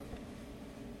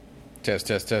Test,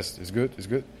 test, test. It's good. It's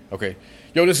good. Okay.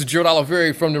 Yo, this is Gerald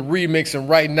Oliveri from the Remix, and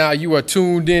right now you are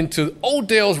tuned in to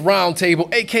Odell's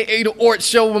Roundtable, aka the Ort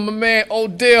Show, with my man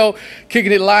Odell,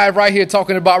 kicking it live right here,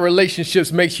 talking about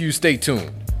relationships. Make sure you stay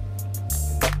tuned.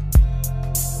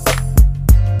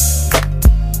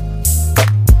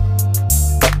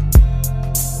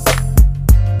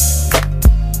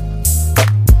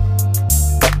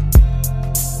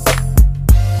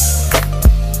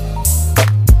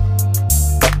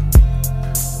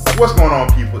 What's going on,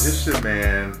 people? It's your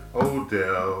man,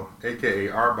 Odell,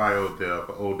 a.k.a. R by Odell,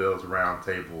 for Odell's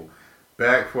Roundtable.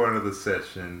 Back for another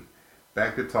session.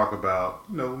 Back to talk about,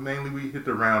 mainly we hit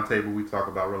the roundtable, we talk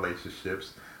about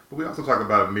relationships. But we also talk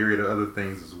about a myriad of other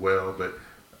things as well. But,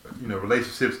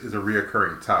 relationships is a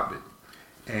reoccurring topic.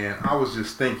 And I was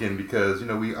just thinking, because,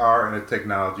 we are in a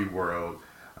technology world.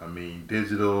 I mean,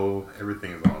 digital,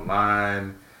 everything is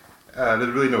online. There's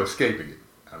really no escaping it.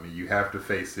 I mean, you have to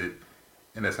face it.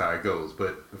 And that's how it goes.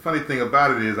 But the funny thing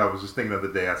about it is, I was just thinking the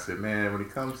other day, I said, man, when it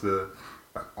comes to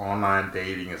like online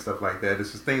dating and stuff like that,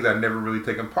 it's just things I've never really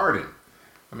taken part in.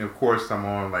 I mean, of course, I'm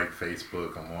on like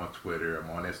Facebook, I'm on Twitter, I'm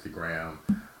on Instagram,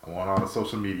 I'm on all the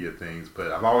social media things,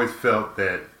 but I've always felt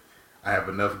that I have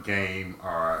enough game,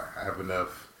 or I have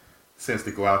enough sense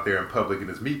to go out there in public and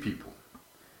just meet people.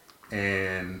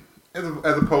 And as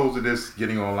opposed to just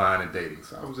getting online and dating.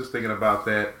 So I was just thinking about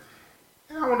that.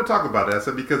 And I want to talk about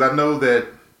that, because I know that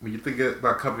when you think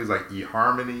about companies like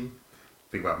eHarmony,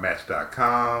 think about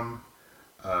Match.com,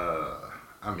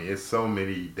 it's so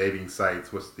many dating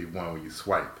sites. What's the one where you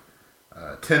swipe?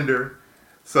 Tinder.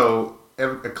 So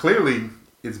clearly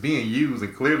it's being used,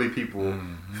 and clearly people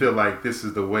feel like this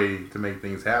is the way to make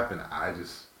things happen. I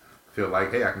just feel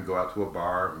like, hey, I can go out to a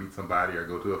bar, meet somebody, or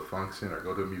go to a function, or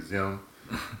go to a museum,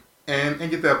 and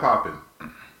get that popping.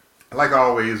 Like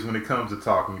always, when it comes to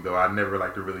talking, though, I never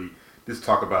like to really just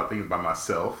talk about things by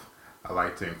myself. I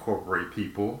like to incorporate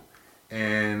people.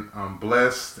 And I'm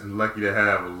blessed and lucky to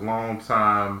have a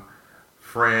long-time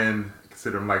friend,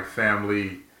 consider him like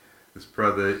family. This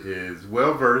brother is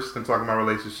well-versed in talking about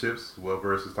relationships,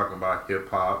 well-versed in talking about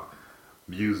hip-hop,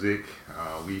 music.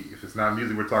 If it's not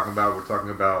music we're talking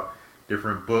about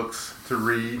different books to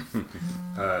read,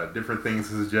 different things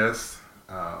to suggest.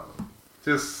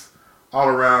 Just all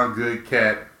around good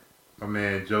cat. My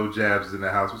man Joe Jabs is in the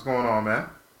house. What's going on, man?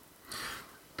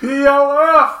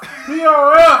 POF!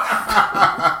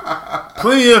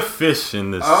 Plenty of fish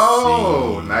in the sea.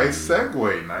 Oh, nice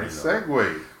segue.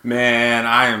 Segue. Man,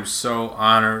 I am so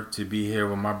honored to be here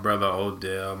with my brother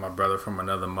Odell, my brother from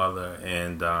another mother.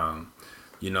 And,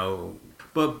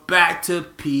 but back to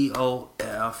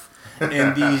POF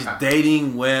and these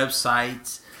dating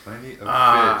websites. Plenty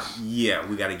of fish. Yeah,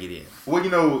 we got to get in. Well,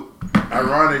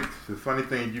 ironic, the funny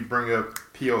thing you bring up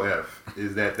POF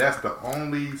is that's the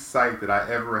only site that I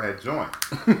ever had joined.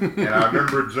 And I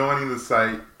remember joining the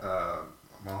site, my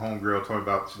homegirl told me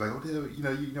about, she's like, oh, you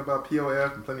know about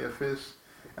POF and Plenty of Fish?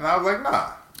 And I was like,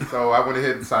 nah. So I went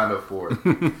ahead and signed up for it.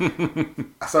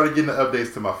 I started getting the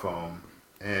updates to my phone.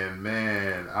 And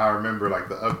man, I remember like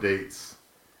the updates.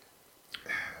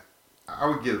 I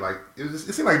would get it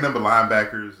seemed like number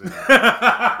linebackers and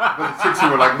the chicks who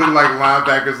were like looking like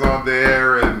linebackers on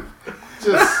there and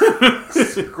just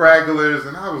scragglers,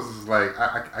 and I was just like,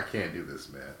 I can't do this,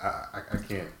 man. I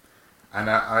can't. And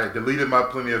I deleted my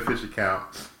Plenty of Fish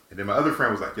account, and then my other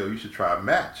friend was like, yo, you should try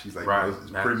Match. He's like, right,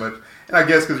 it's pretty much, and I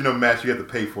guess because Match, you have to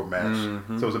pay for Match,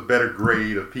 so it's a better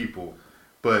grade of people.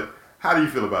 But how do you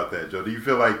feel about that, Joe? Do you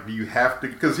feel like you have to?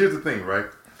 Because here's the thing, right?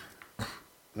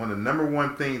 One of the number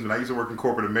one things when I used to work in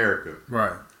corporate America,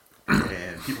 right,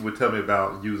 and people would tell me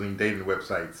about using dating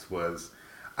websites was,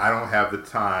 I don't have the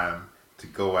time to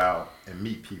go out and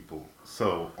meet people.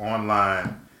 So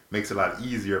online makes it a lot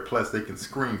easier. Plus, they can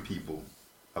screen people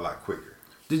a lot quicker.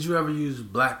 Did you ever use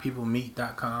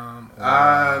blackpeoplemeet.com?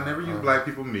 I never used Black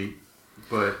People Meet,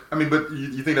 but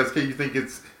you think that's okay? You think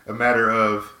it's a matter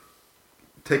of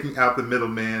taking out the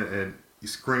middleman and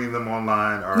screening them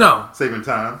online, or saving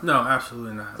time? No,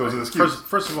 absolutely not. So it's an excuse.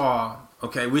 First of all,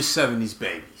 okay, we're 70s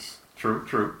babies. True.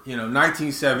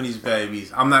 1970s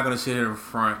babies. I'm not going to sit here in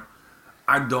front.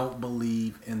 I don't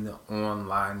believe in the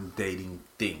online dating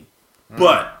thing.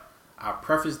 But I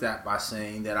preface that by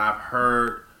saying that I've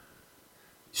heard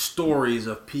stories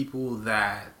of people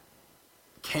that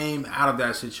came out of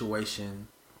that situation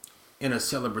in a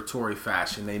celebratory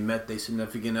fashion. They met their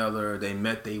significant other, they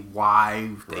met their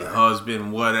wife, their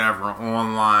husband, whatever,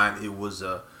 online. It was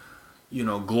a,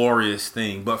 glorious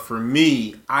thing. But for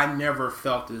me, I never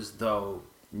felt as though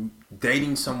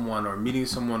dating someone or meeting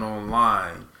someone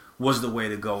online was the way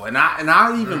to go. And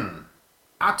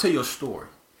I'll tell you a story.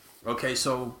 Okay,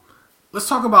 so let's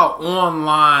talk about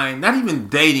online, not even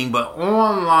dating, but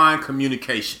online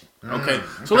communication. Okay,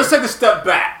 so let's take a step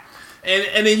back,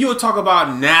 and then you would talk about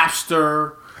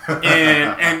Napster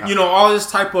and you know, all this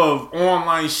type of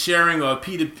online sharing of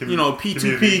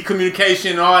P2P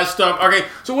communication and all that stuff. Okay,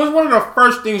 so what's one of the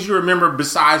first things you remember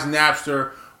besides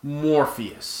Napster?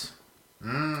 Morpheus.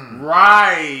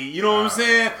 Right, you know what I'm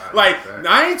saying?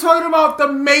 I ain't talking about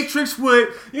the Matrix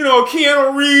with, you know,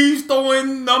 Keanu Reeves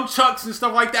throwing nunchucks and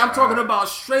stuff like that. I'm talking about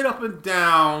straight up and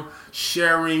down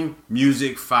sharing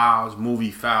music files,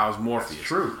 movie files, Morpheus. That's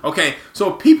true. Okay,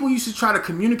 so people used to try to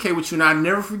communicate with you, and I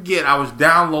never forget, I was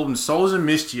downloading Souls of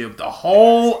Mischief, the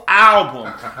whole album,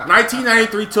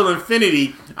 1993 till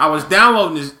infinity. I was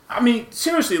downloading this. I mean,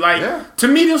 seriously, to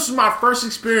me, this was my first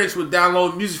experience with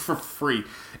downloading music for free.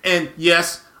 And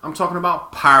yes, I'm talking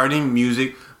about pirating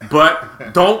music,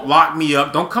 but don't lock me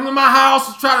up. Don't come to my house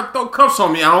and try to throw cuffs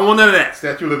on me. I don't want none of that.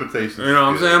 Statute of limitations. You know what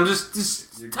I'm saying? I'm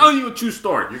just telling you a true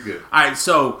story. You're good. All right,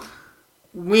 so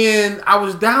when I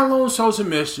was downloading Souls of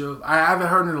Mischief, I haven't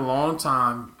heard it in a long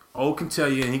time. O can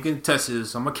tell you, and he can attest to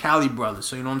this. I'm a Cali brother,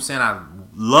 so you know what I'm saying? I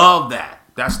love that.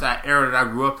 That's that era that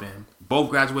I grew up in. Both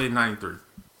graduated in 93.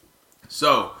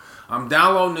 So I'm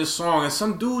downloading this song, and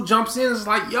some dude jumps in and is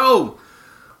like, yo,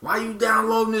 why you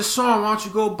downloading this song? Why don't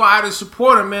you go buy it and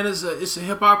support it, man? It's a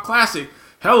hip-hop classic.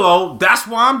 Hello, that's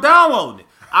why I'm downloading it.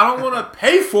 I don't want to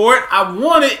pay for it. I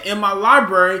want it in my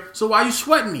library, so why you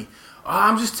sweating me?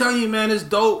 I'm just telling you, man, it's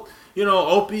dope. You know,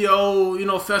 Opio, you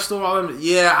know, Festival, all that.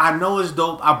 Yeah, I know it's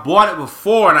dope. I bought it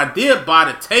before, and I did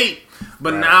buy the tape,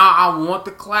 but now I want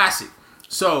the classic.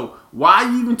 So why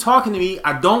are you even talking to me?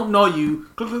 I don't know you.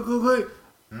 Click, click, click, click.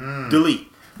 Delete.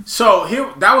 So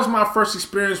that was my first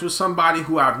experience with somebody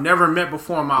who I've never met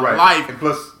before in my life. And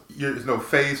plus, there's no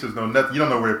face, there's no nothing. You don't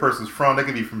know where the person's from. They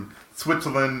could be from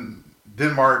Switzerland,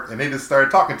 Denmark, and they just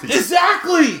started talking to you.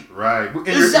 Exactly. Right.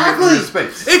 Exactly. In your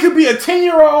space. It could be a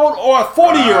 10-year-old or a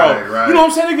 40-year-old. Right. You know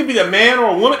what I'm saying? It could be a man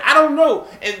or a woman. I don't know.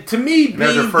 And to me, being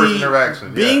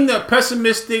the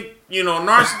pessimistic, you know,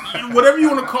 whatever you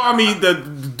want to call me, the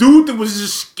dude that was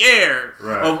just scared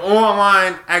of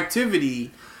online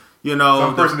activity. You know,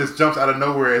 some person just jumps out of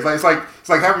nowhere. It's like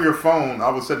having your phone.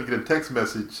 All of a sudden, you get a text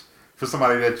message for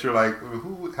somebody that you're like,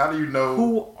 who? How do you know?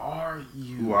 Who are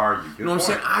you? Who are you? You know what I'm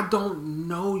saying? I don't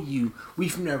know you.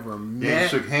 We've never met. You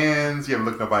shook hands. You haven't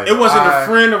looked nobody. It wasn't a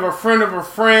friend of a friend of a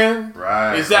friend.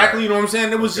 Right. Exactly. Right. You know what I'm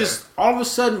saying? It was just all of a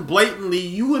sudden, blatantly,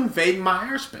 you invading my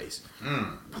airspace,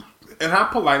 and I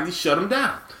politely shut him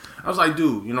down. I was like,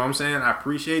 dude, you know what I'm saying? I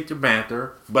appreciate your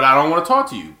banter, but I don't want to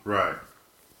talk to you. Right.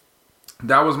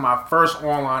 That was my first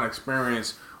online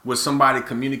experience with somebody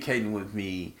communicating with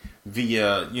me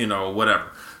via, you know, whatever.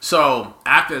 So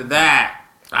after that,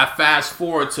 I fast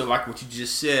forward to like what you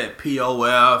just said,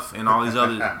 POF and all these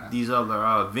other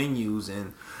venues,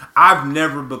 and I've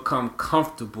never become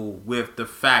comfortable with the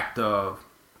fact of,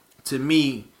 to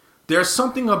me, there's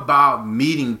something about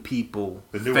meeting people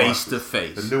face to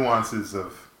face. The nuances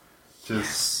of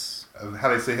just how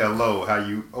they say hello, how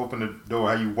you open the door,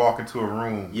 how you walk into a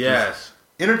room. Yes.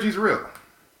 Energy's real.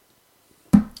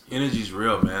 Energy's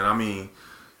real, man. I mean,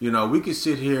 you know, we can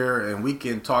sit here and we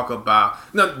can talk about...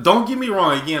 Now, don't get me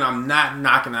wrong. Again, I'm not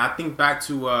knocking it. I think back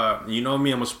to, you know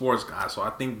me, I'm a sports guy. So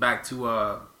I think back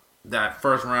to that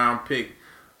first round pick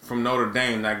from Notre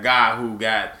Dame, that guy who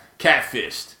got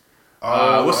catfished.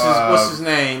 What's his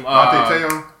name?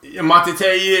 Monte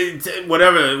Teo,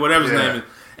 whatever his name is.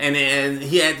 And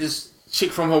he had this chick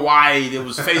from Hawaii that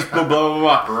was Facebook, blah, blah,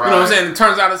 blah. Right. You know what I'm saying? It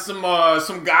turns out it's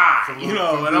some guy, you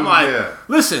know. And I'm like,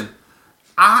 listen,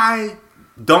 I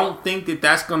don't think that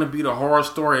that's going to be the horror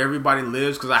story everybody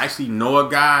lives, because I actually know a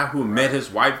guy who met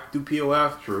his wife through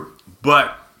POF. True.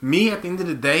 But me, at the end of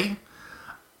the day,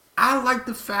 I like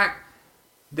the fact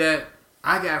that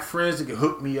I got friends that can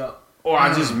hook me up, or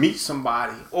I just meet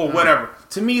somebody, or whatever.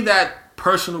 To me, that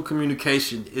personal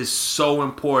communication is so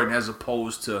important as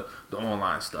opposed to the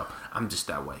online stuff. I'm just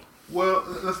that way. Well,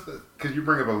 because you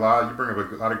bring up a lot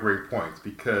of great points.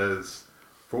 Because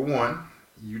for one,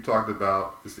 you talked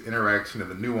about this interaction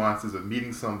and the nuances of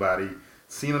meeting somebody,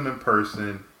 seeing them in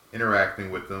person,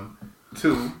 interacting with them.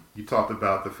 Two, you talked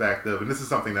about the fact of, and this is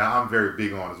something that I'm very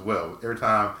big on as well. Every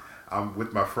time I'm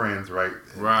with my friends, right,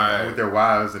 with their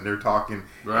wives, and they're talking,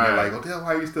 and they're like, "Odell,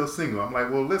 why are you still single?" I'm like,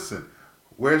 "Well, listen,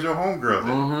 where's your homegirls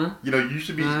at? You know, you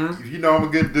should be, if you know I'm a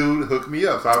good dude, hook me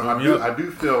up." So I do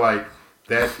feel like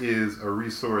that is a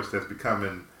resource that's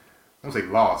becoming, I won't say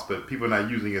lost, but people are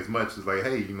not using as much as like,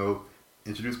 hey, you know,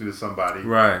 introduce me to somebody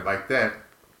like that.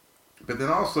 But then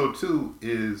also, too,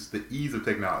 is the ease of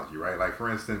technology, right? Like,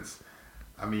 for instance,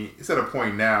 I mean, it's at a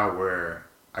point now where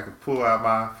I can pull out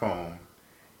my phone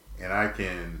and I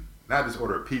can not just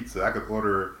order a pizza. I could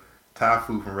order Thai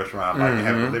food from a restaurant I like and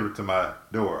have it delivered to my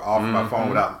door off my phone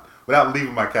without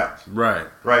leaving my couch. Right.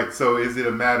 Right. So is it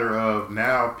a matter of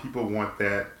now people want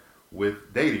that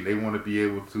with dating? They want to be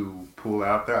able to pull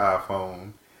out their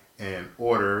iPhone and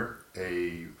order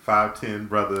a 5'10"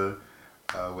 brother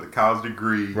with a college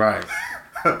degree. Right.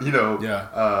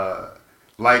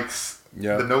 Likes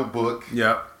the Notebook.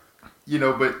 Yep.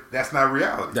 But that's not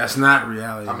reality. That's not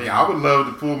reality. I mean, I would love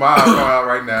to pull my iPhone out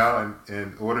right now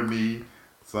and order me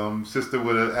some sister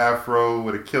with an afro,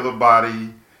 with a killer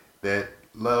body that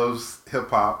loves hip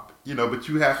hop. But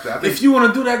you have to. If you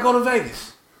want to do that, go to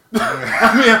Vegas.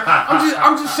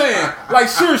 I'm just saying. Like,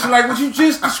 seriously, like what you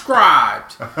just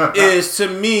described is to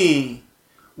me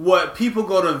what people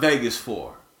go to Vegas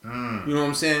for. You know what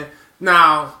I'm saying?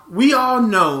 Now, we all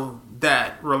know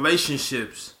that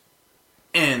relationships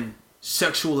and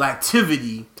sexual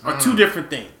activity are two different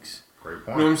things. Great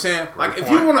point. You know what I'm saying? Like,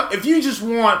 if you just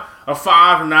want a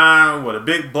 5'9" with a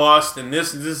big bust and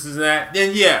this and that,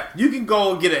 then yeah, you can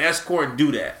go get an escort and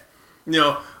do that.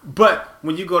 But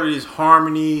when you go to these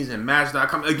Harmonies and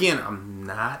Match.com, again, I'm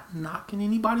not knocking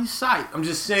anybody's site. I'm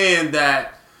just saying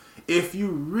that if you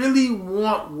really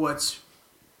want what's,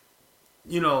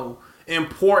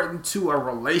 important to a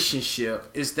relationship,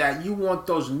 is that you want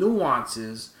those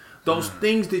nuances, those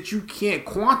things that you can't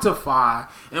quantify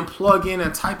and plug in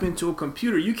and type into a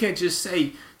computer. You can't just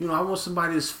say, I want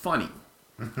somebody that's funny.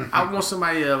 I want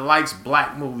somebody that likes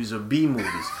black movies or B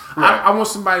movies. Right. I want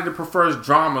somebody that prefers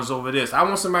dramas over this. I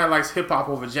want somebody that likes hip hop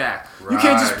over jazz. Right. You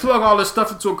can't just plug all this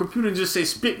stuff into a computer and just say,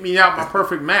 spit me out my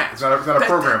perfect match. It's not a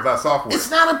program. It's not software. It's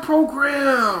not a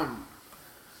program.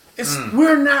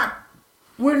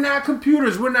 We're not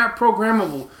computers. We're not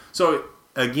programmable. So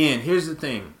again, here's the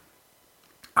thing.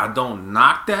 I don't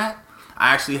knock that.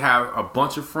 I actually have a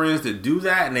bunch of friends that do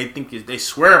that, and they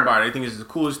swear by it. They think it's the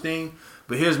coolest thing.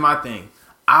 But here's my thing.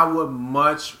 I would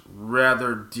much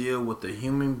rather deal with a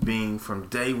human being from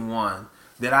day one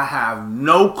that I have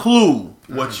no clue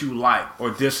what you like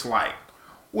or dislike.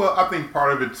 Well, I think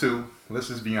part of it too, let's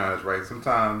just be honest, right?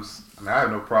 Sometimes, I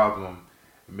have no problem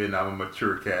admitting I'm a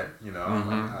mature cat.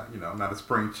 I'm not a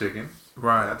spring chicken.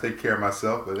 Right. I take care of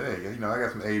myself, but hey, I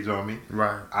got some age on me.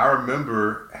 Right. I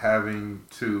remember having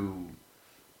to,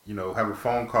 have a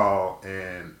phone call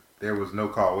and there was no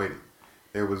call waiting.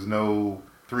 There was no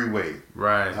three-way.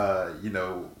 Right.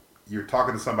 You're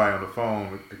talking to somebody on the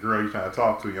phone, a girl you're trying to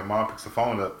talk to, your mom picks the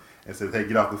phone up and says, hey,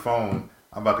 get off the phone.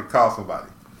 I'm about to call somebody.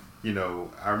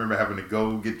 I remember having to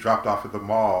go get dropped off at the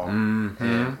mall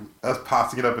and us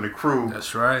possing it up in a crew.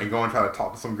 That's right. And go and try to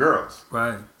talk to some girls.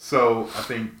 Right. So I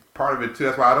think part of it too,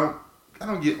 that's why I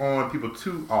don't get on people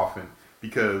too often,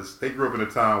 because they grew up in a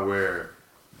time where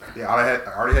they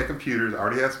already had computers,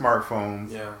 already had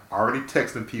smartphones, already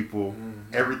texting people.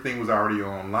 Everything was already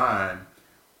online.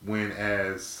 When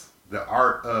as the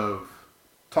art of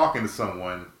talking to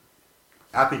someone,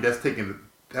 I think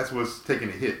that's what's taking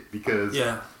a hit, because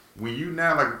when you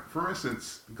now, like for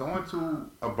instance, going to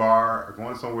a bar or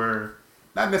going somewhere,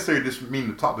 not necessarily just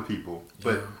meaning to talk to people,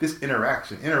 but this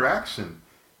interaction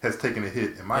has taken a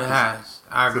hit in my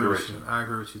I agree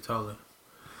with you totally.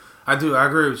 I do. I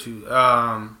agree with you.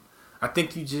 I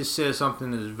think you just said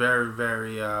something that's very,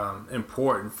 very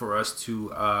important for us to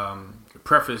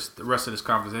preface the rest of this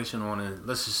conversation on, and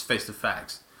let's just face the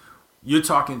facts. You're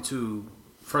talking to,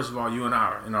 first of all, you and I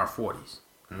are in our 40s,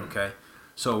 okay?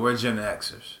 So we're Gen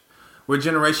Xers. We're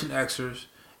Generation Xers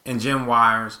and Gen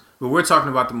Yers, but we're talking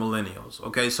about the millennials,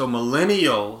 okay? So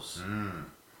millennials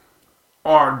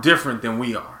are different than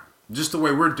we are. Just the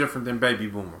way we're different than baby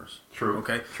boomers. True.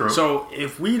 Okay? True. So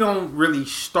if we don't really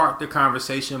start the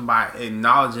conversation by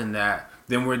acknowledging that,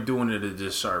 then we're doing it a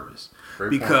disservice.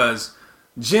 Because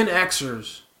Gen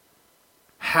Xers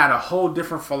had a whole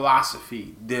different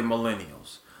philosophy than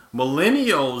millennials.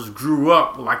 Millennials grew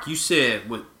up, like you said,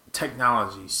 with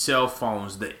technology, cell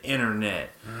phones, the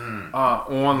internet,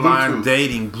 online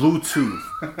dating, Bluetooth.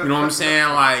 You know what I'm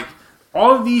saying? Like,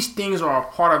 all of these things are a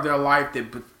part of their life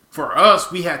that, for us,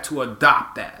 we had to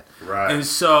adopt that. Right. And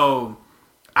so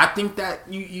I think that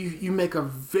you make a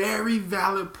very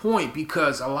valid point,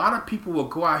 because a lot of people will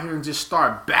go out here and just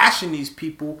start bashing these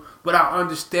people without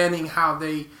understanding how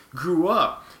they grew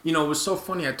up. It was so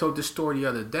funny. I told this story the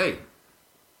other day.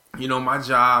 My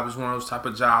job is one of those type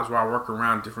of jobs where I work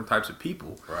around different types of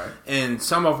people. Right. And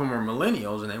some of them are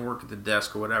millennials and they work at the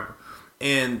desk or whatever.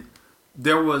 And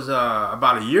there was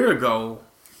about a year ago,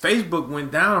 Facebook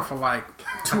went down for like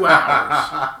 2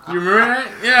 hours. You remember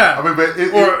that? Yeah. I mean, but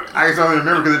I just don't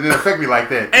remember because it didn't affect me like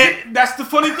that. And that's the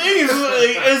funny thing is,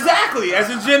 exactly, as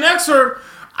a Gen Xer,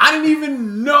 I didn't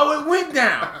even know it went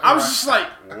breakdown. I was just like,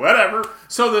 whatever.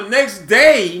 So the next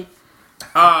day,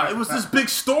 it was this big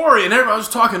story, and everybody was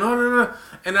talking.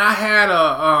 And I had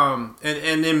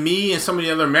and then me and some of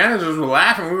the other managers were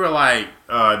laughing. We were like,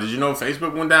 "Did you know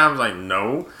Facebook went down?" I was like,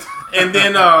 "No." And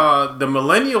then the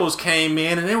millennials came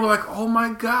in, and they were like, "Oh my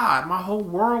God, my whole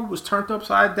world was turned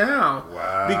upside down."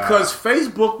 Wow. Because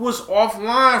Facebook was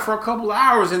offline for a couple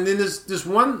hours, and then this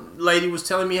one lady was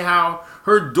telling me how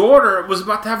her daughter was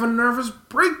about to have a nervous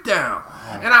breakdown,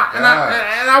 and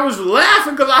I was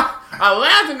laughing because I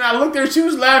laughed and I looked at her. She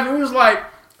was laughing. We was like,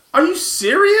 "Are you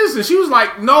serious?" And she was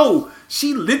like, "No."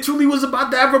 She literally was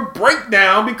about to have a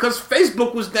breakdown because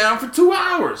Facebook was down for 2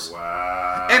 hours.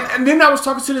 Wow. And then I was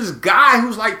talking to this guy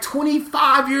who's like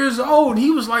 25 years old. And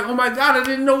he was like, "Oh my God, I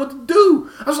didn't know what to do."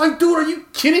 I was like, "Dude, are you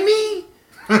kidding me?"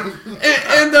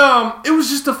 and it was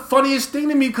just the funniest thing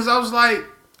to me because I was like,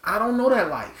 I don't know that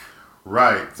life.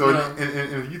 Right. So, You know?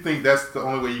 and if you think that's the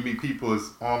only way you meet people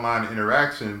is online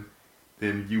interaction,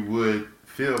 then you would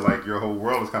feel like your whole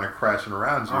world is kind of crashing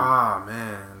around you. Ah,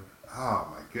 man. Oh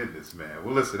my goodness, man.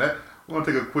 Well, listen, we're gonna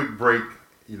take a quick break.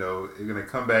 You know, we're gonna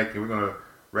come back and we're gonna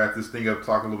wrap this thing up,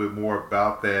 talk a little bit more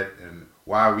about that and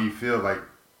why we feel like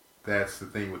that's the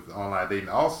thing with the online dating.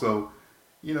 Also,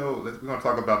 you know, we're gonna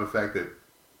talk about the fact that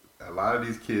a lot of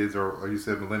these kids, or you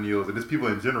said millennials, and just people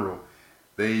in general,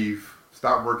 they've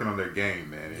stopped working on their game,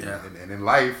 man. And in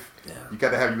life, you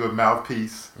got to have your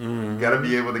mouthpiece. Mm-hmm. You got to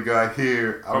be able to go out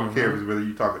here. I don't care if it's whether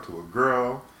you're talking to a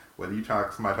girl, whether you're talking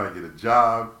to somebody trying to get a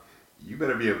job. You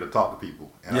better be able to talk to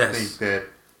people. And I think that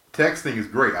texting is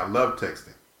great. I love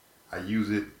texting. I use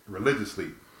it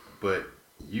religiously. But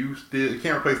you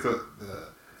can't replace the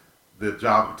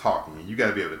job of talking. And you got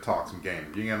to be able to talk some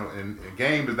game. And a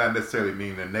game does not necessarily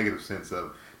mean in a negative sense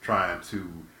of trying to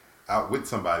outwit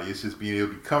somebody. It's just being able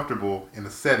to be comfortable in a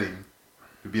setting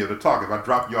to be able to talk. If I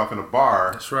drop you off in a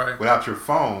bar without your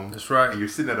phone, and you're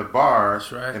sitting at a bar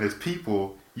and there's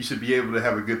people, you should be able to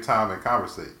have a good time and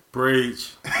conversate.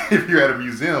 Preach. If you're at a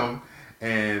museum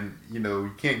and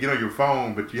you can't get on your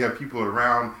phone, but you have people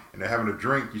around and they're having a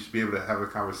drink, you should be able to have a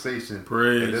conversation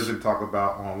that doesn't talk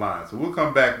about online. So we'll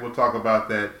come back. We'll talk about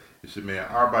that. It's your man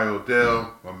R by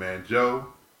Odell, my man Joe.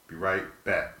 Be right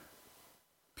back.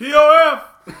 POF.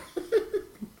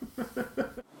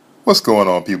 What's going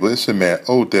on, people? It's your man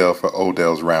Odell for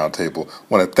Odell's Roundtable. I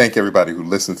want to thank everybody who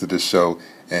listens to this show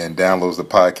and downloads the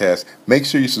podcast. Make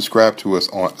sure you subscribe to us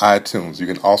on iTunes. You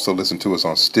can also listen to us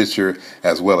on Stitcher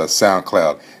as well as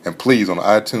SoundCloud. And please, on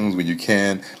iTunes, when you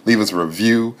can, leave us a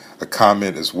review, a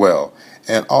comment as well.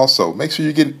 And also, make sure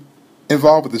you get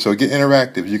involved with the show. Get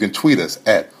interactive. You can tweet us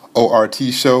at ORT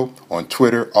Show on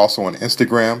Twitter, also on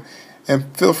Instagram.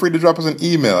 And feel free to drop us an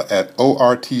email at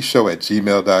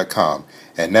ortshow@gmail.com.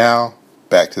 And now,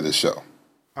 back to the show.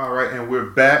 All right, and we're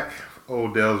back.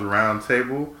 Odell's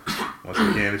Roundtable. Once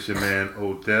again, it's your man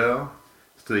Odell.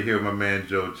 Still here with my man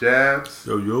Joe Jabs.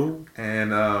 Yo.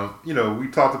 And, we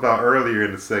talked about earlier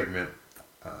in the segment,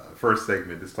 first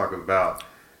segment, just talking about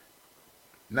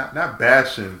not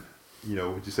bashing,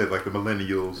 what you said, like the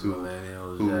millennials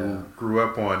who grew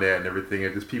up on that and everything,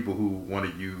 and just people who want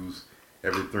to use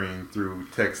everything through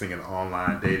texting and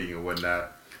online dating and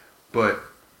whatnot. But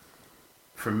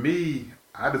for me,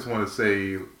 I just want to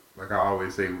say, like I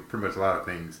always say, pretty much a lot of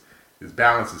things, is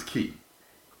balance is key.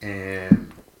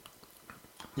 And,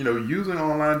 using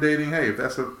online dating, hey, if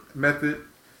that's a method,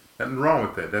 nothing wrong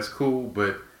with that. That's cool.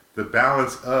 But the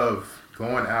balance of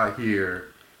going out here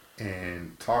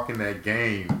and talking that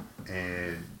game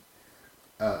and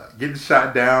getting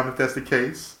shot down, if that's the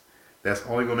case, that's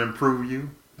only going to improve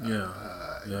you.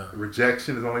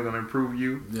 Rejection is only going to improve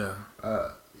you.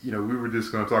 We were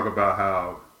just going to talk about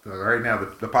how right now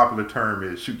the popular term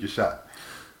is shoot your shot.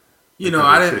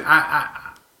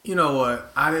 I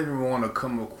didn't want to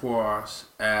come across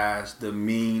as the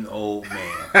mean old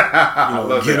man.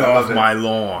 Get off my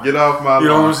lawn. Get off my lawn. You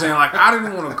know what I'm saying? Like, I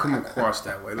didn't want to come across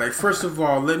that way. Like, first of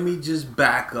all, let me just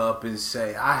back up and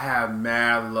say I have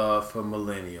mad love for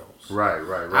millennials. Right.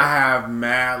 I have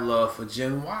mad love for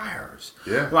Gen Yers.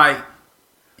 Yeah. Like,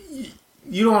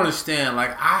 you don't understand.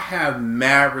 Like, I have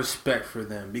mad respect for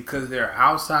them because they're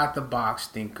outside the box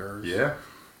thinkers. Yeah.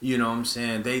 You know what I'm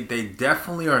saying? They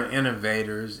definitely are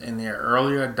innovators and they're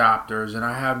early adopters, and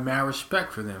I have mad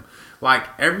respect for them. Like,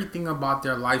 everything about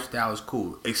their lifestyle is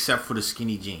cool, except for the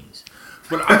skinny jeans.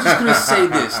 But I'm just going to say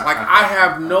this. Like, I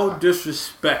have no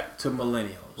disrespect to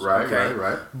millennials.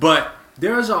 Right. But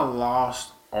there's a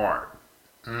lost art.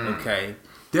 Okay?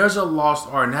 There's a lost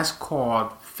art, and that's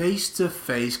called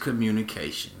face-to-face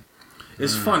communication.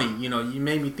 It's funny, you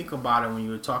made me think about it when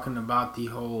you were talking about the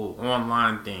whole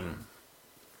online thing.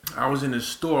 I was in a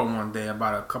store one day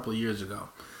about a couple of years ago.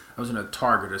 I was in a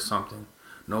Target or something,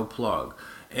 no plug,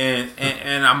 and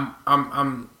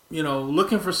I'm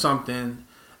looking for something,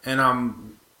 and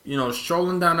I'm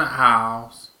strolling down the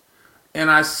aisles, and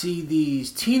I see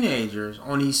these teenagers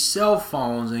on these cell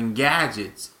phones and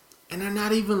gadgets, and they're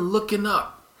not even looking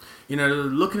up. They're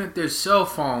looking at their cell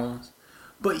phones,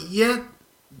 but yet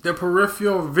their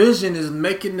peripheral vision is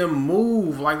making them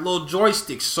move like little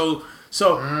joysticks. So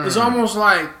it's almost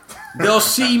like they'll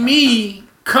see me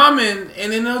coming,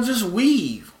 and then they'll just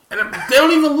weave, and they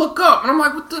don't even look up. And I'm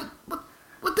like, what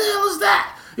the hell is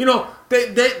that?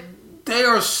 They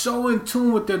are so in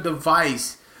tune with their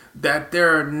device that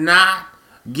they're not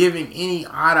giving any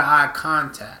eye-to-eye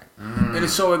contact. And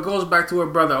so it goes back to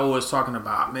what Brother O was talking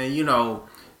about, man.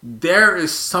 There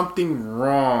is something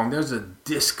wrong. There's a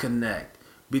disconnect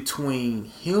between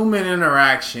human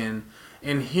interaction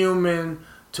and human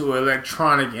to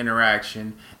electronic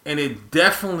interaction. And it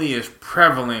definitely is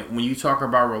prevalent when you talk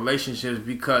about relationships,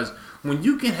 because when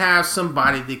you can have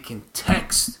somebody that can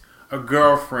text a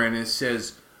girlfriend and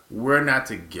says, we're not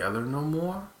together no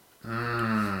more,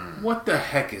 what the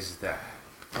heck is that?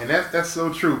 And that's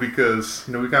so true, because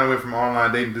we kind of went from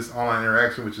online dating to this online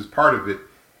interaction, which is part of it.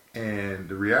 And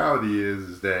the reality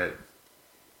is that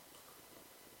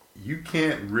you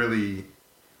can't really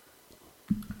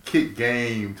kick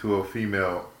game to a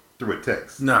female through a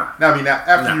text. Nah. Now, I mean,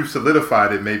 after you've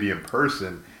solidified it, maybe in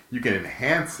person, you can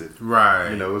enhance it.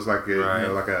 Right. It's like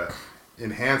a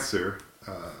enhancer,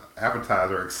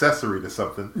 appetizer, accessory to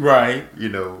something. Right.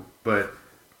 But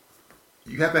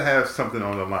you have to have something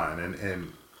on the line,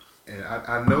 and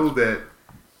I know that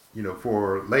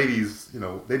for ladies,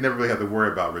 they never really have to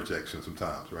worry about rejection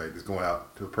sometimes, right? Just going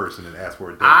out to a person and ask for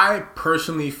a date. I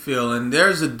personally feel, and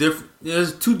there's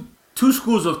two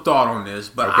schools of thought on this,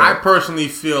 but Okay. I personally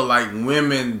feel like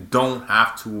women don't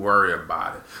have to worry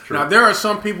about it. True. Now, there are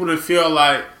some people that feel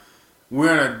like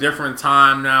we're in a different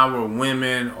time now where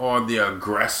women are the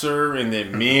aggressor and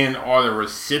that men are the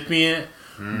recipient,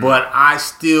 but I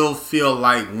still feel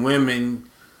like women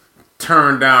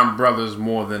turn down brothers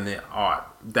more than they ought.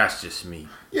 That's just me.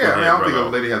 Yeah, I don't think a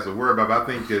lady has to worry about it, but I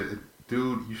think that,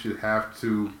 dude, you should have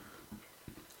to,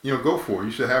 go for it.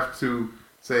 You should have to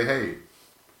say, hey,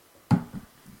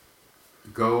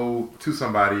 go to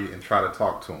somebody and try to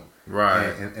talk to them. Right.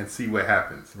 And see what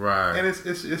happens. Right. And it's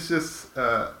just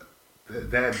that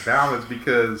balance,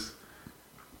 because,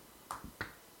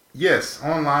 yes,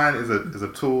 online is a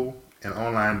tool, and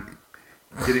online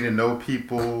getting to know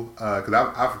people, because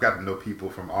I've gotten to know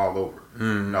people from all over,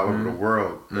 all over the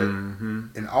world.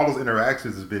 And all those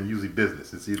interactions has been usually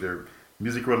business. It's either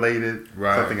music related,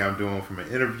 something I'm doing from an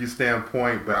interview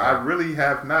standpoint, but I really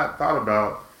have not thought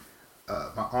about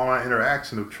my online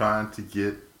interaction of trying to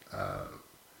get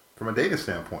from a dating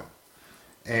standpoint.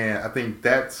 And I think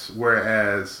that's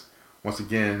whereas, once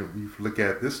again, you look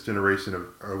at this generation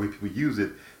of way people use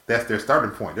it, that's their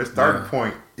starting point. Their starting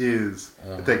point is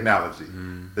the technology,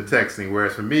 the texting.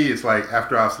 Whereas for me, it's like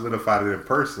after I've solidified it in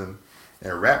person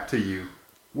and rap to you.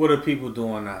 What are people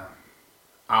doing now?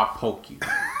 I'll poke you.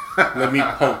 Let me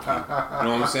poke you. You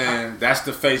know what I'm saying? That's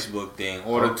the Facebook thing,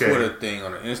 or the Twitter thing,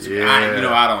 or the Instagram.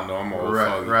 I don't know. I'm old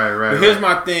foggy. Right. But here's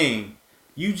my thing.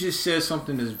 You just said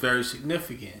something that's very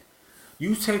significant.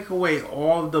 You take away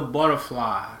all the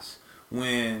butterflies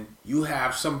when you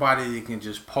have somebody that can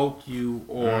just poke you,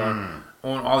 or on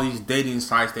all these dating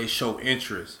sites they show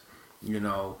interest.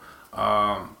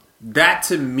 That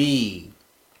to me,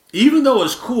 even though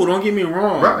it's cool, don't get me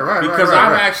wrong, because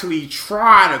I've actually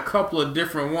tried a couple of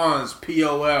different ones,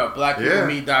 POL,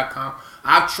 blackpeoplemeet.com.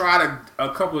 I've tried a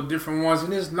couple of different ones,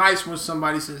 and it's nice when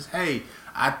somebody says, hey,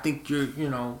 I think you're,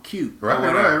 cute.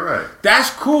 Right. That's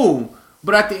cool,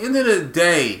 but at the end of the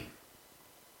day,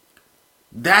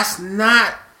 that's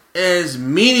not as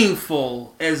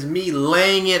meaningful as me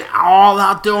laying it all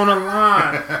out there on the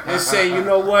line and saying, you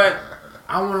know what?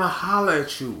 I want to holler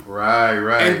at you.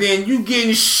 Right. And then you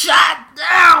getting shot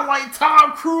down like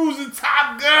Tom Cruise and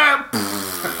Top Gun.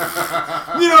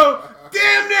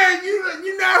 Damn near,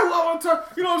 you know who I want to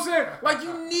talk. You know what I'm saying? Like,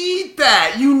 you need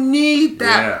that. You need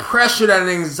that pressure, that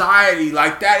anxiety.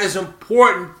 Like, that is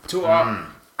important to our...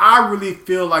 I really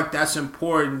feel like that's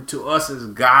important to us as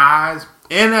guys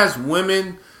and as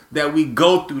women, that we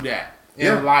go through that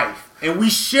in life. And we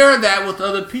share that with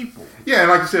other people. Yeah, and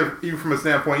like you said, even from a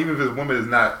standpoint, even if a woman is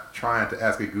not trying to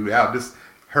ask a dude out, just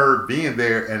her being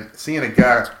there and seeing a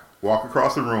guy walk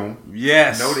across the room.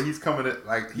 Yes. Know that he's coming to,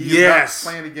 like, he is Yes.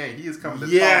 not playing the game. He is coming to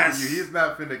Yes. talk to you. He is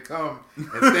not finna come and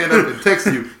stand up and text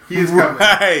you. He is coming.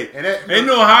 Right. And that, Ain't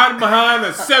no hiding behind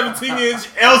a 17-inch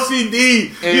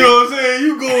LCD. And- You know what I'm saying?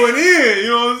 You going in. You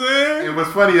know what I'm saying? And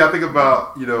what's funny, I think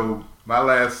about, you know, my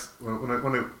last, when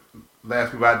the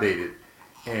last people I dated,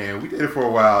 and we dated for a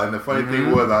while, and the funny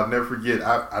thing was, I'll never forget,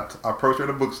 I approached her at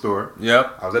a bookstore.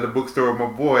 Yep. I was at the bookstore with my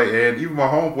boy, and even my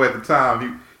homeboy at the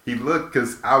time, he looked,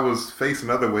 because I was facing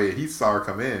the other way, and he saw her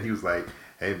come in. He was like,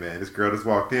 hey man, this girl just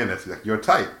walked in, that's like your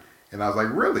type. And I was like,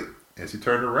 really? And she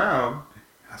turned around,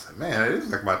 I said, man, that is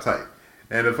like my type.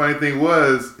 And the funny thing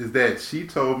is that she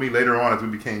told me later on as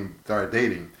we started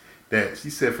dating, that she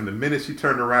said from the minute she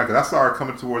turned around, because I saw her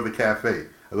coming towards the cafe,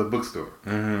 of the bookstore,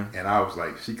 and I was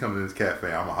like, she comes in this cafe,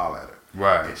 I'm going to holler at her.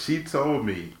 Right. And she told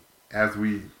me, as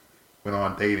we went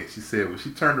on dating, she said when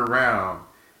she turned around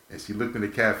and she looked in the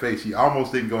cafe, she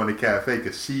almost didn't go in the cafe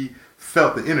because she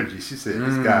felt the energy. She said,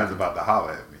 this guy's about to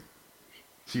holler at me.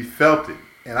 She felt it.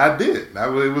 And I did.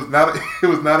 It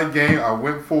was not a game. I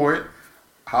went for it,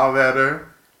 hollered at her.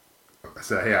 I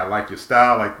said, hey, I like your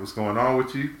style, I like what's going on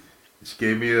with you. She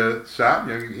gave me a shot,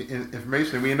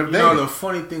 information, and we ended up dating. You know, the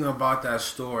funny thing about that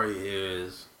story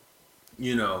is,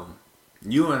 you know,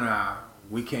 you and I,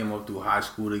 we came up through high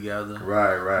school together.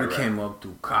 Right. We came up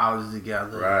through college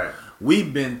together. Right.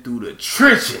 We've been through the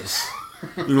trenches.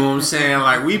 You know what I'm saying?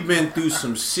 Like, we've been through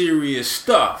some serious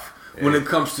stuff when it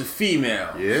comes to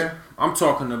females. Yeah. I'm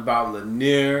talking about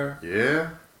Lanier, Yeah.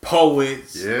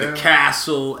 Poets, Yeah. The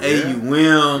Castle, Yeah.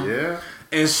 AUM. Yeah.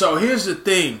 And so here's the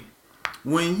thing.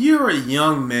 When you're a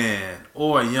young man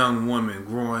or a young woman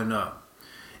growing up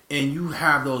and you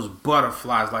have those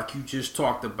butterflies like you just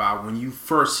talked about when you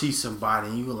first see somebody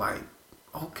and you're like,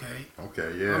 okay,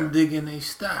 Yeah. I'm digging their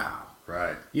style.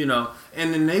 Right. You know,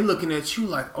 and then they looking at you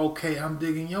like, okay, I'm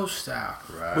digging your style.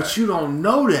 Right. But you don't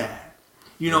know that.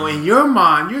 You know, in your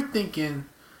mind, you're thinking,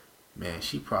 man,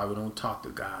 she probably don't talk to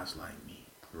guys like me.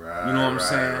 Right. You know what I'm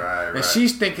saying? Right. And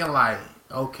she's thinking like,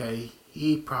 okay,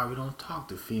 he probably don't talk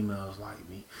to females like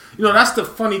me. You know, that's the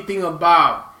funny thing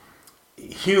about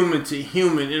human to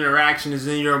human interaction is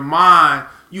in your mind,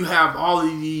 you have all of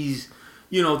these,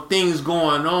 you know, things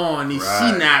going on, these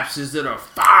synapses that are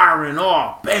firing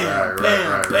off. Bam,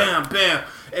 bam.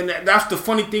 And that's the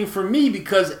funny thing for me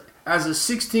because as a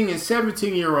 16 and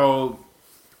 17-year-old,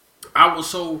 I was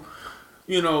so,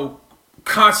 you know,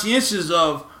 conscientious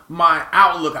of my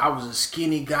outlook. I was a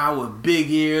skinny guy with big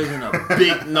ears and a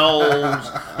big nose.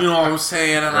 You know what I'm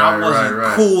saying? And I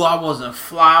wasn't cool. I wasn't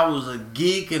fly. I was a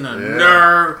geek and a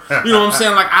nerd. You know what I'm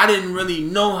saying? Like, I didn't really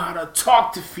know how to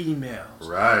talk to females.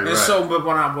 Right. So, but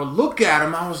when I would look at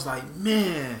them, I was like,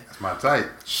 man, that's my type.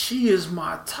 She is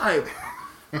my type.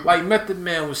 Like Method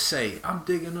Man would say, I'm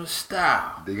digging her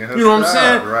style. Digging her you know what I'm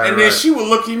style. saying? Right, and then she would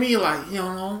look at me like, you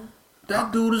know,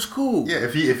 that dude is cool. Yeah,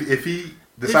 if he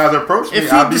decides to approach me,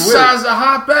 if I'll he be with decides it. to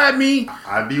hop at me,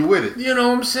 I'd be with it. you know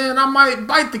what I'm saying? I might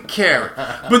bite the carrot.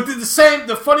 But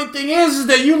the funny thing is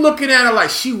that you looking at her like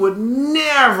she would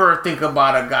never think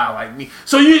about a guy like me.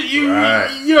 So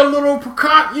you're a little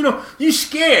you know, you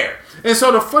scared. And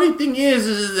so the funny thing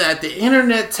is that the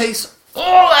internet takes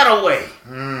all that away.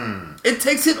 It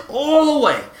takes it all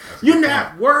away. You're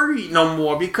not worried no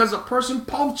more because a person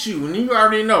poked you and you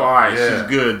already know, all right, she's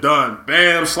good, done.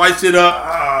 Bam, slice it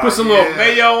up, put some little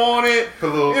mayo on it. You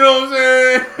know what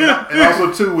I'm saying? And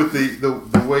also, too, with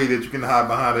the way that you can hide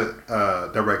behind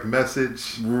a direct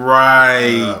message.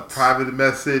 Right. Private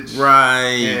message. Right.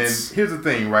 And here's the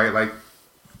thing, right? Like,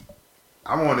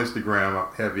 I'm on Instagram.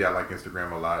 I'm heavy. I like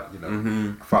Instagram a lot. You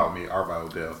know, follow me, R by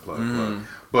Odell, plug.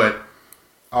 But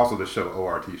also the show,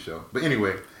 ORT show. But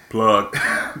anyway. Plug.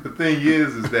 The thing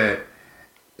is that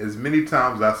as many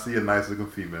times I see a nice looking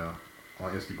female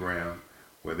on Instagram,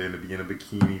 whether it be in a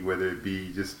bikini, whether it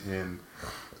be just in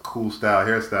a cool style,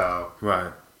 hairstyle.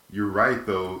 Right. You're right,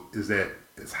 though, is that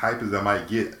as hype as I might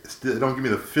get, still, it don't give me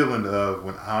the feeling of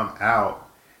when I'm out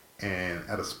and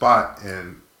at a spot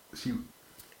and she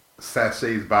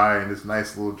sachets by in this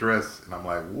nice little dress and I'm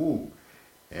like, woo.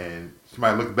 And she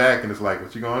might look back and it's like,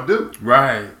 what you gonna do?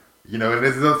 Right. You know, and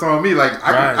this is on me. Like,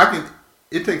 I can.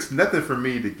 It takes nothing for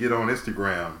me to get on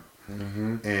Instagram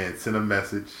and send a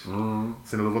message, send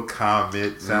a little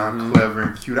comment, sound clever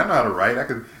and cute. I know how to write. I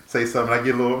can say something. I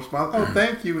get a little response. Oh,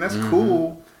 thank you. That's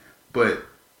cool. But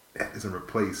that doesn't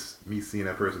replace me seeing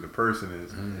that person in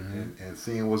person and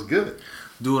seeing what's good.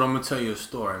 Dude, I'm gonna tell you a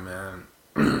story, man.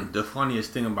 The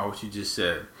funniest thing about what you just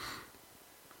said,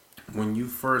 when you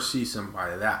first see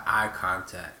somebody, that eye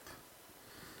contact,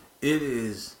 it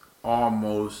is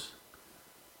almost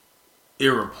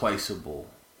irreplaceable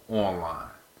online.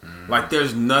 Like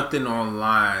there's nothing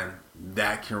online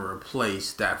that can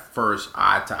replace that first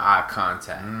eye-to-eye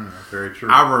contact. Very true.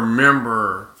 I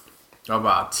remember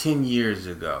about 10 years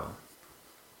ago,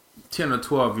 10 or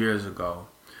 12 years ago,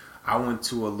 I went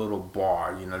to a little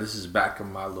bar. You know, this is back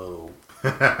in my little,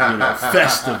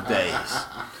 festive days.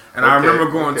 And I remember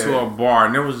going to a bar,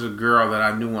 and there was a girl that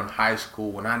I knew in high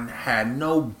school, and I had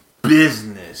no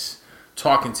business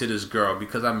talking to this girl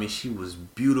because, I mean, she was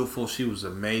beautiful. She was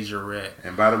a majorette.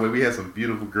 And by the way, we had some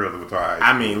beautiful girls that were high school.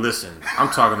 I mean, listen, I'm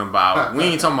talking about, we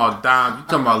ain't talking about dimes, you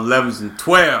talking about 11s and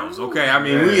 12s, okay? I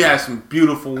mean, we had some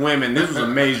beautiful women. This was a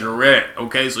majorette,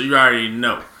 okay? So you already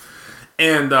know.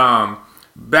 And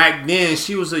back then,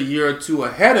 she was a year or two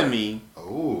ahead of me.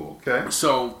 Oh, okay.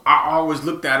 So I always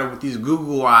looked at her with these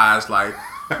Google eyes like,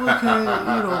 okay,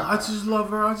 I just love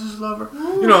her.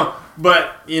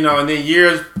 But, and then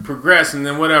years progress and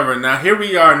then whatever. Now, here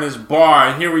we are in this bar,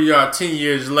 and here we are 10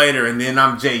 years later, and then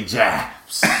I'm Jay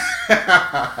Jabs.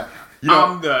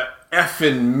 I'm the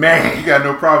effing man. You got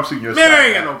no problem seeing yourself. Man, I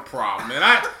ain't got no problem, man.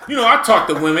 I talk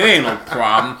to women, ain't no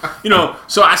problem.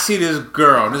 So I see this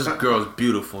girl. This girl's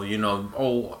beautiful,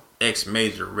 old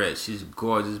ex-majorette. She's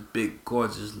gorgeous, big,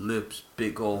 gorgeous lips,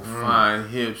 big old fine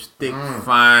hips, thick,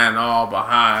 fine, all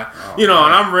behind. And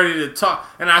I'm ready to talk.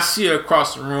 And I see her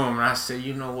across the room, and I say,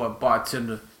 you know what,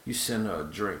 bartender, you send her a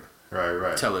drink.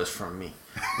 Right. Tell her it's from me.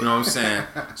 You know what I'm saying?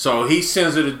 So he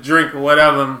sends her the drink or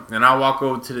whatever, and I walk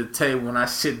over to the table, and I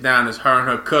sit down. It's her and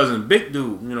her cousin, big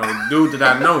dude, the dude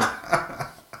that I know.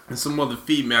 And some other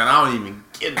female, and I don't even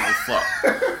get no fuck.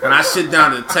 And I sit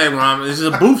down at the table, this is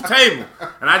a booth table,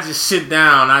 and I just sit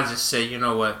down, and I just say, you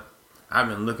know what? I've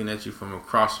been looking at you from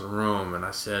across the room, and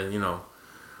I said,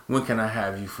 when can I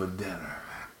have you for dinner?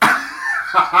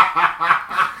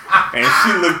 And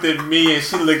she looked at me, and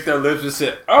she licked her lips and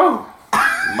said, oh,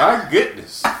 my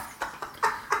goodness.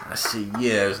 I said,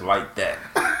 yeah, it's like that.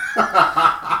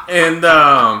 And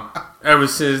ever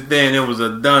since then, it was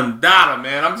a done data,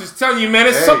 man. I'm just telling you, man,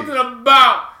 it's something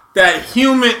about that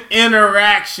human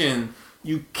interaction.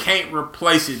 You can't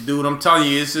replace it, dude. I'm telling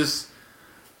you, it's just,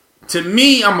 to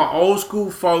me, I'm an old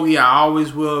school fogey. I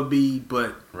always will be,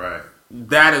 but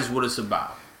that is what it's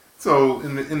about. So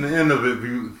in the end of it,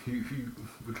 we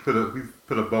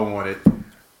put a bow on it.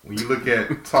 When you look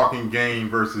at talking game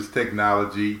versus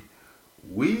technology,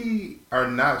 we are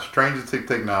not strangers to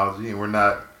technology, and we're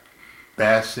not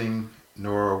bashing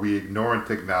nor are we ignoring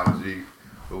technology,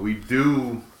 but we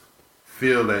do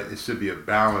feel that it should be a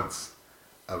balance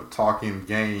of talking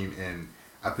game, and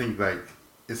I think like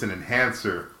it's an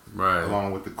enhancer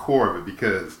along with the core of it,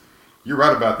 because you're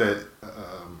right about that.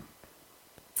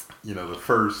 The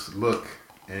first look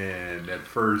and that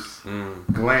first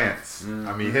glance.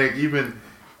 I mean, heck, even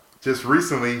just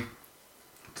recently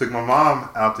took my mom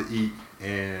out to eat,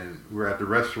 and we're at the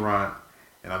restaurant,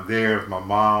 and I'm there with my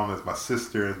mom, as my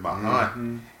sister, as my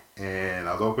aunt, and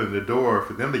I was opening the door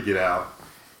for them to get out,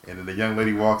 and then the young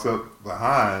lady walks up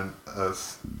behind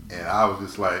us, and I was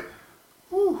just like,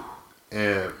 whew.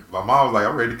 And my mom was like,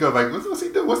 I'm ready to go. Like, what's he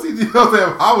doing? What's he doing?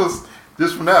 I was,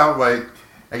 just from now, like,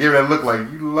 I gave her that look like,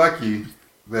 you lucky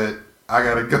that I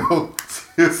got to go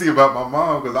to see about my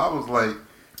mom, because I was like,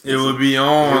 it would be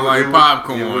on like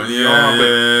popcorn.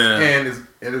 And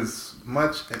as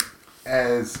much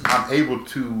as I'm able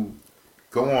to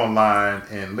go online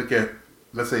and look at,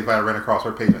 let's say if I ran across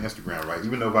her page on Instagram, right?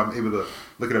 Even though if I'm able to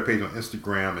look at her page on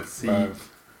Instagram and see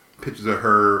pictures of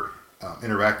her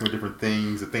interacting with different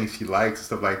things, the things she likes and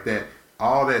stuff like that,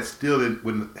 all that still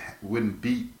wouldn't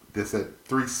beat this at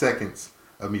 3 seconds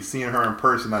of me seeing her in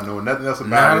person. I know nothing else about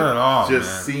Not it. At all,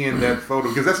 just seeing that photo,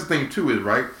 because that's the thing too, is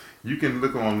right. You can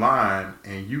look online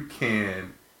and you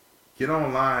can get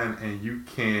online and you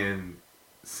can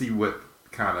see what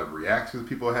kind of reactions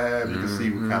people have. You can see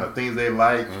what kind of things they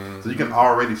like. So you can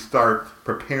already start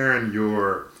preparing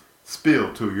your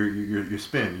spill to your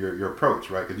spin, your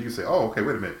approach, right? Because you can say, oh, okay,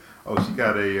 wait a minute. Oh, she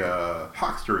got a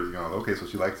Hawks jersey on. Okay, so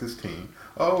she likes this team.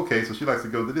 Oh, okay, so she likes to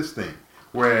go to this thing.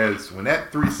 Whereas when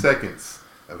that 3 seconds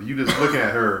of you just looking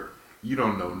at her, you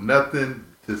don't know nothing.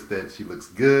 Just that she looks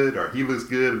good or he looks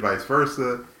good, or vice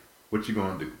versa. What you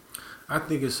gonna do? I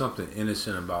think it's something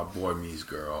innocent about Boy Meets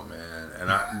Girl, man.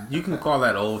 And you can call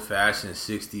that old-fashioned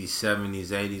 60s, 70s,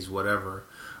 80s, whatever,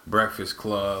 Breakfast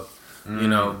Club,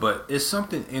 but it's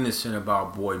something innocent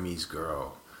about Boy Meets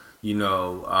Girl,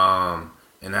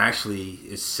 and actually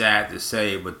it's sad to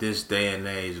say, but this day and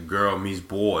age, girl meets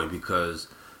boy, because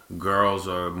girls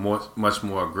are much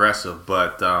more aggressive,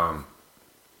 but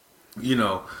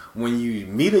when you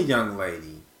meet a young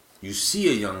lady, you see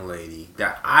a young lady,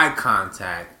 that eye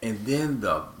contact, and then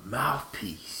the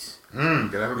mouthpiece. Gotta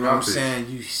have a You know what I'm mouthpiece. saying?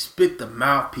 You spit the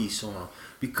mouthpiece on them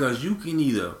because you can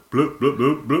either blup, blup,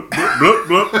 blup, blup, blup, blup,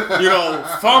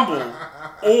 blup, fumble,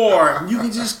 or you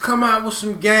can just come out with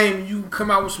some game. You can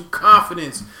come out with some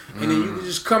confidence, and then you can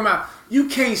just come out. You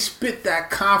can't spit that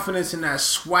confidence and that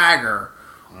swagger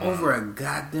over a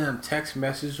goddamn text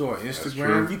message or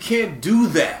Instagram. true. You can't do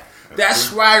that. That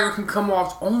swagger can come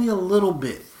off only a little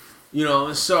bit,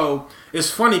 and so it's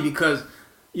funny because,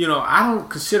 I don't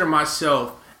consider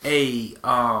myself a,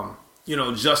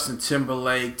 Justin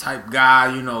Timberlake type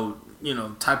guy,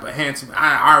 type of handsome.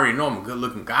 I already know I'm a good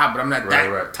looking guy, but I'm not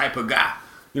that type of guy.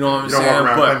 You know what I'm You don't saying?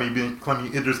 walk around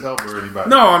claiming Idris Elba or anybody.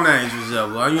 No, I'm not Idris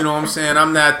Elba. You know what I'm saying?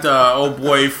 I'm not old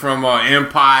boy from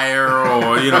Empire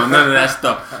or, none of that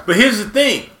stuff. But here's the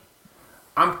thing.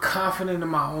 I'm confident in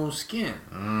my own skin.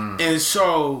 And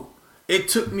so it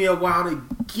took me a while to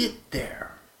get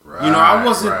there. Right, I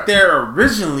wasn't there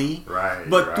originally. Right,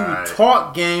 but through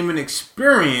talk, game, and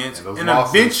experience, and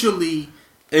eventually,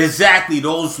 exactly,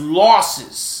 those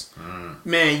losses.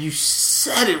 Man, you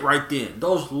said it right then.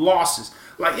 Those losses.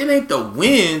 Like, it ain't the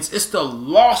wins, it's the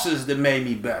losses that made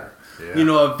me better.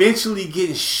 Yeah. Eventually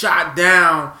getting shot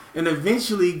down and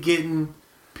eventually getting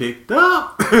picked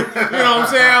up. You know what I'm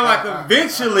saying? Like,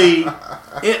 eventually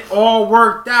it all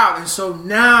worked out. And so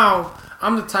now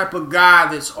I'm the type of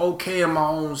guy that's okay in my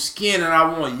own skin, and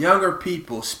I want younger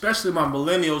people, especially my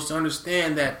millennials, to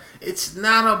understand that it's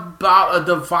not about a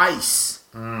device.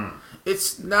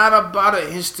 It's not about an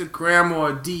Instagram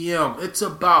or a DM. It's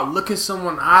about looking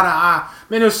someone eye to eye.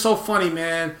 Man, it was so funny,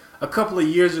 man. A couple of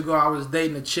years ago, I was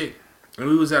dating a chick, and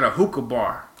we was at a hookah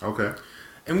bar. Okay.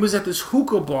 And we was at this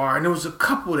hookah bar, and there was a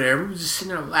couple there. We was just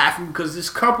sitting there laughing because this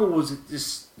couple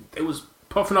they was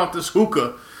puffing off this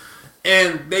hookah,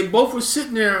 and they both were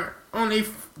sitting there on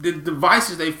the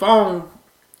devices, their phone,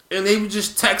 and they were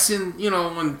just texting,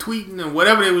 and tweeting and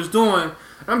whatever they was doing.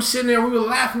 I'm sitting there, we were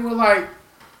laughing, we're like,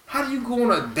 how do you go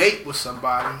on a date with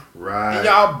somebody? Right. And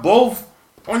y'all both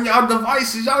on y'all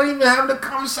devices. Y'all ain't even having the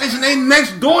conversation. They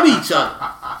next door to each other.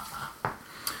 I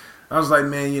was like,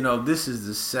 man, this is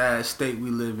the sad state we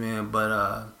live in. But,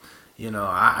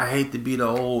 I hate to be the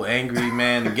old angry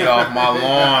man to get off my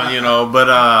lawn,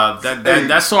 But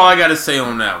that's all I got to say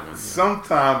on that one.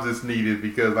 Sometimes it's needed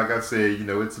because, like I said,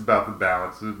 it's about the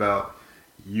balance. It's about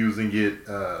using it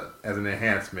as an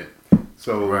enhancement.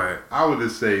 So I would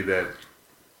just say that,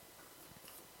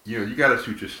 you got to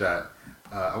shoot your shot.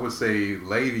 I would say,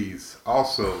 ladies,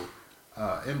 also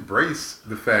embrace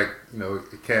the fact, a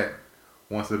cat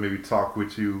wants to maybe talk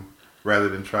with you rather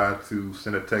than try to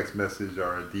send a text message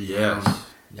or a DM.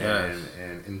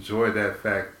 And enjoy that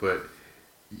fact. But,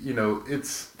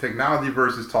 it's technology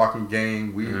versus talking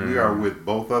game. We are with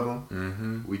both of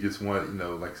them. We just want,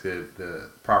 like I said,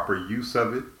 the proper use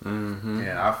of it. And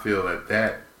I feel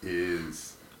that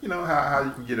is, how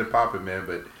you can get it popping, man.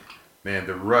 But, man,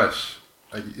 the rush,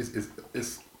 like it's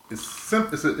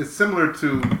similar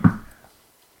to,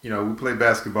 we play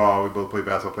basketball. We both play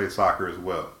basketball, play soccer as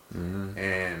well.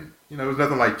 And there's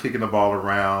nothing like kicking the ball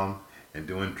around and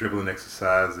doing dribbling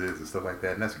exercises and stuff like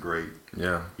that, and that's great.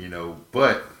 Yeah.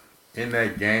 But in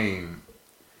that game,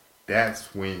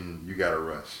 that's when you got to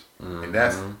rush, and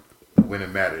that's when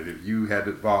it mattered. If you had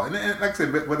the ball, and like I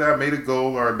said, whether I made a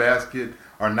goal or a basket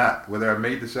or not, whether I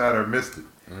made the shot or missed it.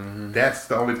 That's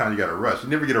the only time you got to rush. You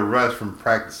never get a rush from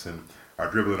practicing or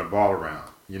dribbling a ball around,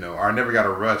 or I never got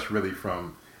a rush really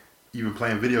from even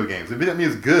playing video games. The video game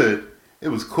is good. It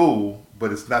was cool,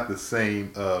 but it's not the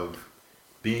same of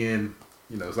being,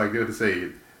 it's like they would say,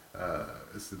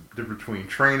 it's the difference between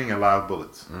training and live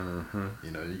bullets.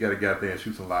 You got to get out there and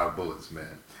shoot some live bullets,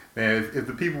 man. Man, if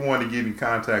the people want to get in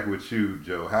contact with you,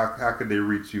 Joe, how could they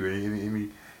reach you?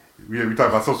 We talk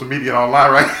about social media and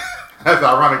online, right? That's the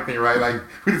ironic thing, right? Like,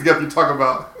 we just got to talk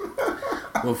about.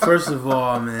 Well, first of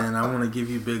all, man, I want to give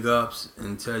you big ups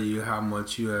and tell you how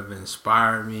much you have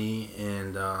inspired me.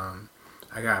 And I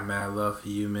got mad love for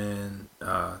you, man.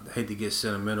 I hate to get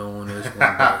sentimental on this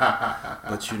one,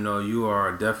 but you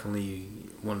are definitely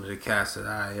one of the cats that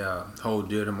I hold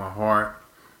dear to my heart.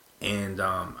 And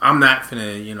I'm not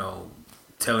finna,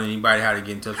 tell anybody how to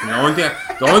get in touch with me.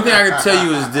 The only thing I can tell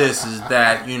you is this: is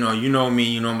that you know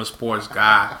me, I'm a sports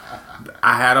guy.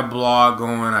 I had a blog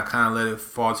going. I kind of let it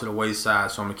fall to the wayside,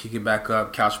 so I'm gonna kick it back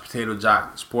up.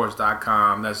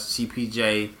 CouchPotatoSports.com. That's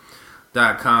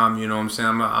CPJ.com. You know what I'm saying?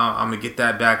 I'm gonna get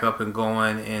that back up and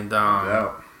going. And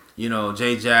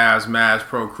J Jazz, Mavs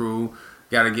Pro Crew.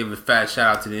 Got to give a fat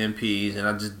shout out to the MPs, and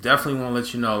I just definitely want to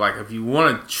let you know, like, if you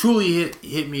want to truly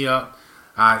hit me up,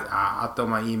 I'll throw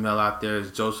my email out there.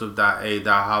 It's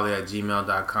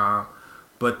joseph.a.holly@gmail.com.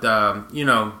 But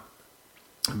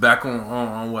back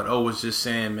on what O was just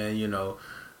saying, man, you know,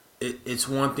 it's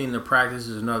one thing to practice,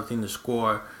 it's another thing to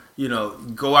score. You know,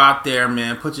 go out there,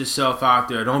 man. Put yourself out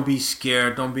there. Don't be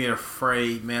scared. Don't be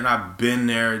afraid, man. I've been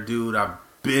there, dude. I've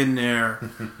been there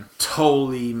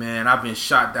totally, man. I've been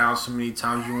shot down so many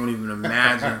times you won't even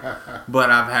imagine. But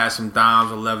I've had some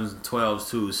dimes, 11s, and 12s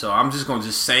too. So I'm just going to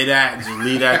just say that. Just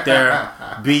leave that there.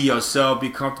 Be yourself. Be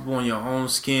comfortable in your own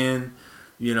skin.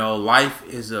 You know, life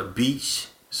is a beach,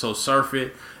 so surf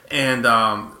it. And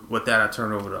with that, I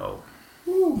turn over to O.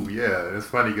 Ooh, yeah, it's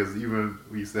funny because even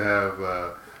we used to have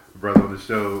a brother on the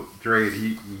show, Dre,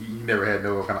 he never had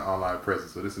no kind of online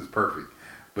presence, so this is perfect.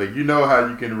 But you know how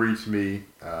you can reach me.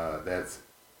 That's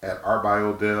at Art by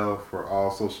Odell for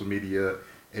all social media,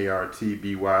 ARTBYODELL.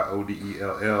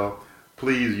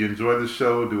 Please, you enjoy the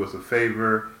show, do us a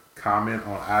favor, comment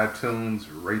on iTunes,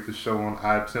 rate the show on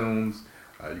iTunes.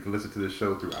 You can listen to the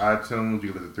show through iTunes,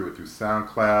 you can listen to it through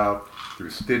SoundCloud,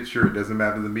 through Stitcher, it doesn't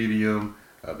matter the medium.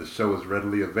 The show is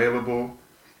readily available.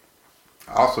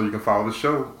 Also, you can follow the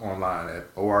show online at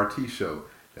ORT Show.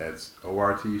 That's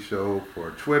ORT Show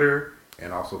for Twitter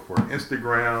and also for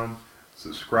Instagram.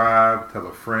 Subscribe, tell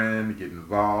a friend, get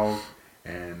involved,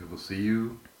 and we'll see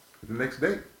you the next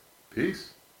day.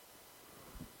 Peace.